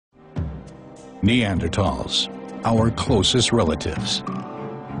Neanderthals, our closest relatives.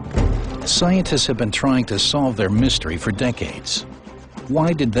 Scientists have been trying to solve their mystery for decades.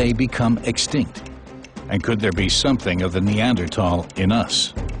 Why did they become extinct? And could there be something of the Neanderthal in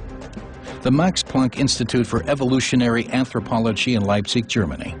us? The Max Planck Institute for Evolutionary Anthropology in Leipzig,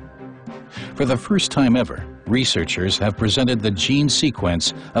 Germany. For the first time ever, researchers have presented the gene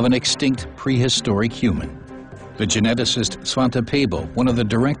sequence of an extinct prehistoric human. The geneticist Svante Pääbo, one of the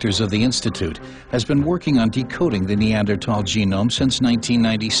directors of the institute, has been working on decoding the Neanderthal genome since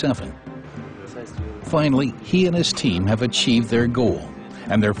 1997. Finally, he and his team have achieved their goal,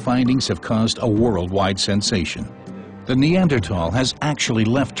 and their findings have caused a worldwide sensation. The Neanderthal has actually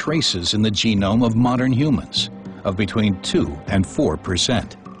left traces in the genome of modern humans, of between 2 and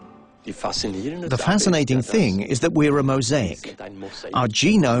 4%. The fascinating thing is that we're a mosaic. Our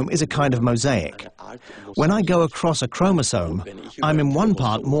genome is a kind of mosaic. When I go across a chromosome, I'm in one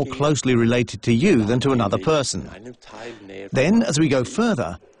part more closely related to you than to another person. Then, as we go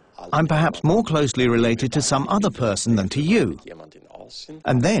further, I'm perhaps more closely related to some other person than to you.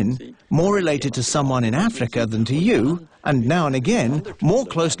 And then, more related to someone in Africa than to you, and now and again, more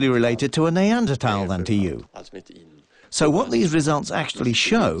closely related to a Neanderthal than to you. So what these results actually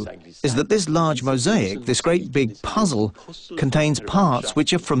show is that this large mosaic, this great big puzzle, contains parts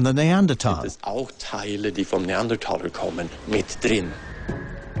which are from the Neanderthal.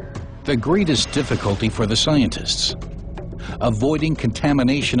 The greatest difficulty for the scientists: avoiding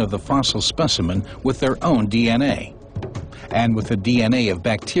contamination of the fossil specimen with their own DNA, and with the DNA of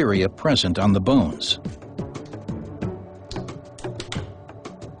bacteria present on the bones.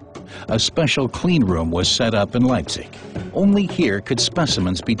 A special clean room was set up in Leipzig. Only here could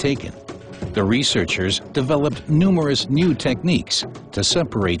specimens be taken. The researchers developed numerous new techniques to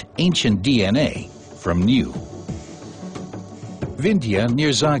separate ancient DNA from new. Vindija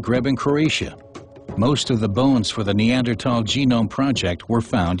near Zagreb in Croatia. Most of the bones for the Neanderthal Genome Project were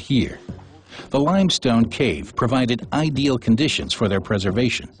found here. The limestone cave provided ideal conditions for their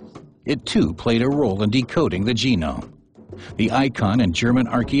preservation. It too played a role in decoding the genome. The icon in German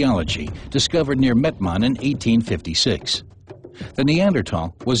archaeology, discovered near Mettmann in 1856. The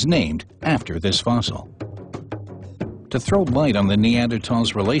Neanderthal was named after this fossil. To throw light on the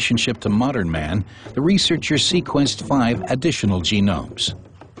Neanderthal's relationship to modern man, the researchers sequenced 5 additional genomes.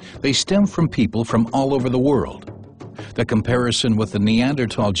 They stem from people from all over the world. The comparison with the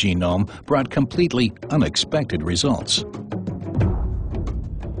Neanderthal genome brought completely unexpected results.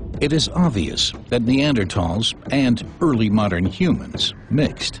 It is obvious that Neanderthals and early modern humans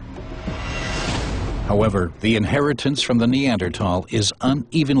mixed. However, the inheritance from the Neanderthal is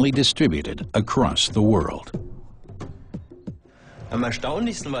unevenly distributed across the world.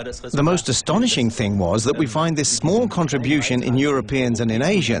 The most astonishing thing was that we find this small contribution in Europeans and in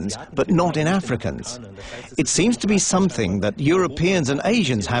Asians, but not in Africans. It seems to be something that Europeans and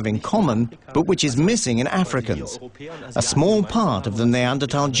Asians have in common, but which is missing in Africans. A small part of the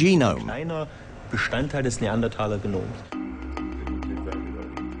Neanderthal genome.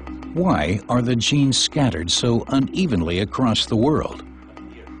 Why are the genes scattered so unevenly across the world?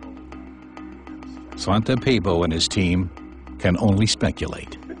 Svante Pääbo and his team can only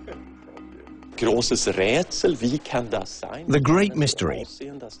speculate. The great mystery.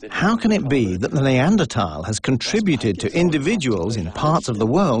 How can it be that the Neanderthal has contributed to individuals in parts of the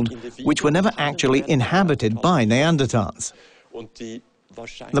world which were never actually inhabited by Neanderthals?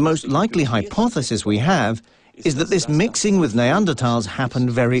 The most likely hypothesis we have is that this mixing with Neanderthals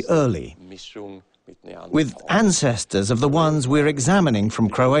happened very early, with ancestors of the ones we're examining from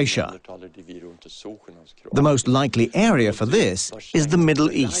Croatia. The most likely area for this is the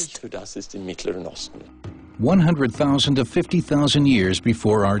Middle East. 100,000 to 50,000 years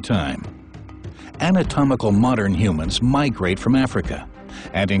before our time. Anatomical modern humans migrate from Africa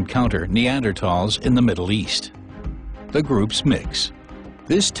and encounter Neanderthals in the Middle East. The groups mix.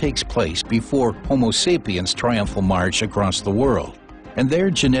 This takes place before Homo sapiens' triumphal march across the world. And their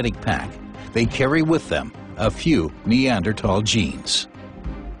genetic pack, they carry with them a few Neanderthal genes.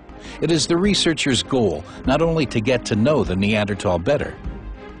 It is the researchers' goal not only to get to know the Neanderthal better.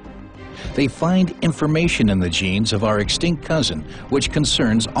 They find information in the genes of our extinct cousin which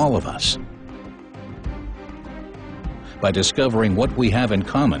concerns all of us. By discovering what we have in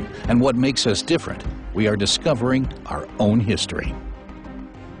common and what makes us different, we are discovering our own history.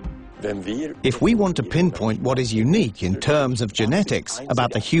 If we want to pinpoint what is unique in terms of genetics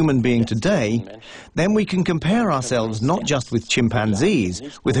about the human being today, then we can compare ourselves not just with chimpanzees,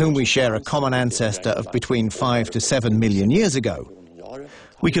 with whom we share a common ancestor of between 5 to 7 million years ago,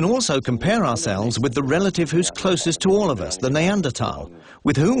 We can also compare ourselves with the relative who's closest to all of us, the Neanderthal,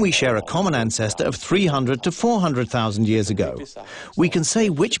 with whom we share a common ancestor of 300 to 400,000 years ago. We can say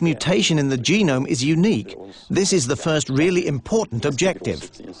which mutation in the genome is unique. This is the first really important objective.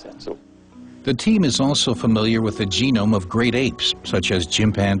 The team is also familiar with the genome of great apes, such as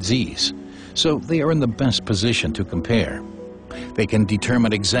chimpanzees, so they are in the best position to compare. They can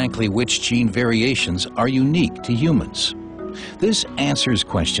determine exactly which gene variations are unique to humans. This answers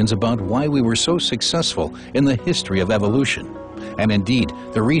questions about why we were so successful in the history of evolution. And indeed,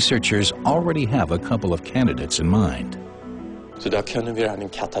 the researchers already have a couple of candidates in mind.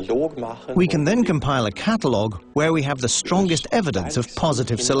 We can then compile a catalogue where we have the strongest evidence of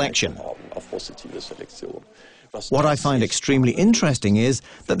positive selection. What I find extremely interesting is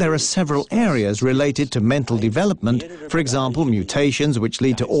that there are several areas related to mental development, for example, mutations which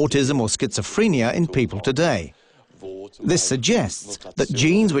lead to autism or schizophrenia in people today. This suggests that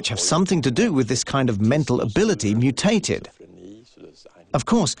genes which have something to do with this kind of mental ability mutated. Of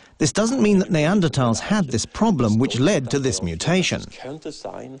course, this doesn't mean that Neanderthals had this problem which led to this mutation.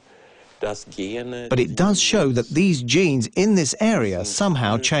 But it does show that these genes in this area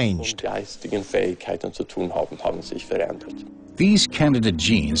somehow changed. These candidate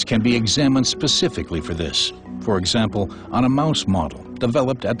genes can be examined specifically for this, for example, on a mouse model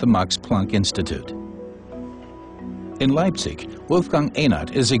developed at the Max Planck Institute. In Leipzig, Wolfgang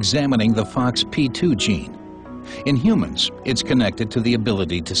Ehnert is examining the FOXP2 gene. In humans, it's connected to the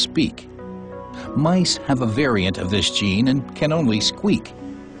ability to speak. Mice have a variant of this gene and can only squeak.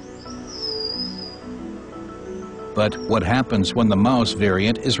 But what happens when the mouse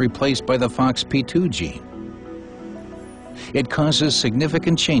variant is replaced by the FOXP2 gene? It causes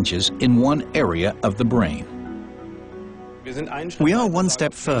significant changes in one area of the brain. We are one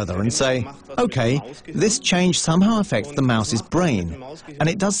step further and say, okay, this change somehow affects the mouse's brain, and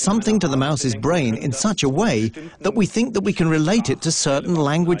it does something to the mouse's brain in such a way that we think that we can relate it to certain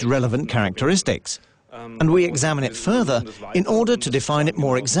language-relevant characteristics. And we examine it further in order to define it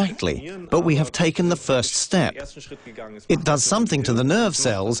more exactly, but we have taken the first step. It does something to the nerve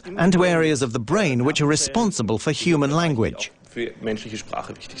cells and to areas of the brain which are responsible for human language.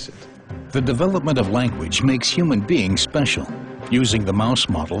 The development of language makes human beings special. Using the mouse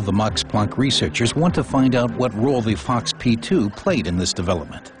model, the Max Planck researchers want to find out what role the FOXP2 played in this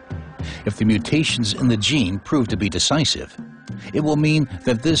development. If the mutations in the gene prove to be decisive, it will mean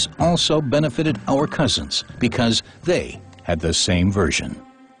that this also benefited our cousins because they had the same version.